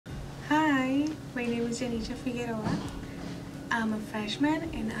is Janisha Figueroa. I'm a freshman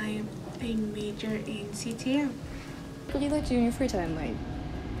and I am a major in CTM. What do you like to do in your free time? Like,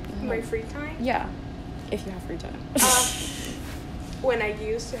 My free time? yeah, if you have free time. When I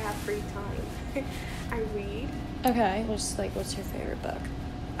used to have free time, I read. Okay, what's your favorite book?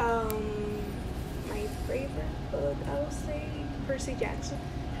 My favorite book, I would say Percy Jackson.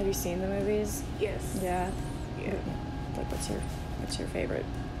 Have you seen the movies? Yes. Yeah. Yeah. Like, what's your favorite?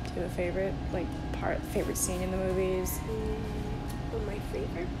 Do you have a favorite favorite scene in the movies? Well, my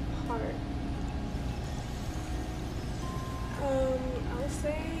favorite part, I would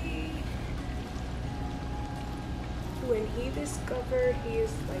say when he discovered he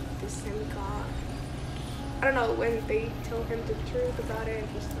is like the semi-god. I don't know, when they tell him the truth about it and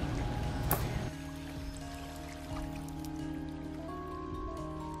he's like,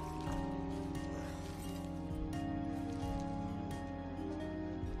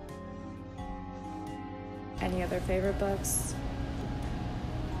 Any other favorite books?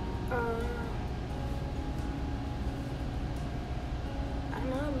 I don't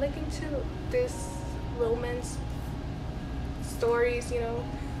know, I'm looking to this romance stories, you know.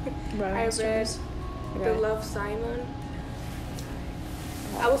 Romance I read stories? The Okay. Love Simon.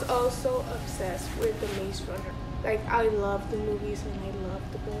 I was also obsessed with The Maze Runner. Like, I love the movies and I love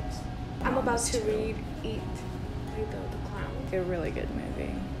the books. I'm about to too. read It by the Clown. A really good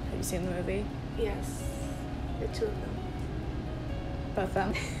movie. Have you seen the movie? Yes, the two of them. Both of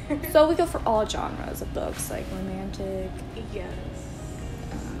them. So we go for all genres of books, like romantic, Yes.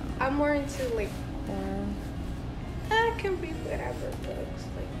 I'm more into like, or I can read whatever books,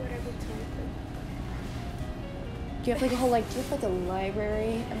 like whatever type do you have like a whole do you have like a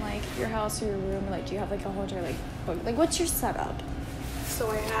library in like your house or your room? Or, like, do you have like a whole entire like book? Like, what's your setup? of. So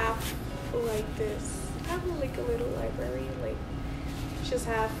I have like this. I have like a little library. Like, just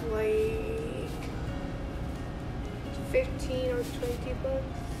have like 15 or 20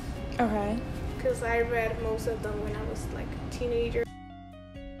 books. Okay. Because I read most of them when I was like a teenager.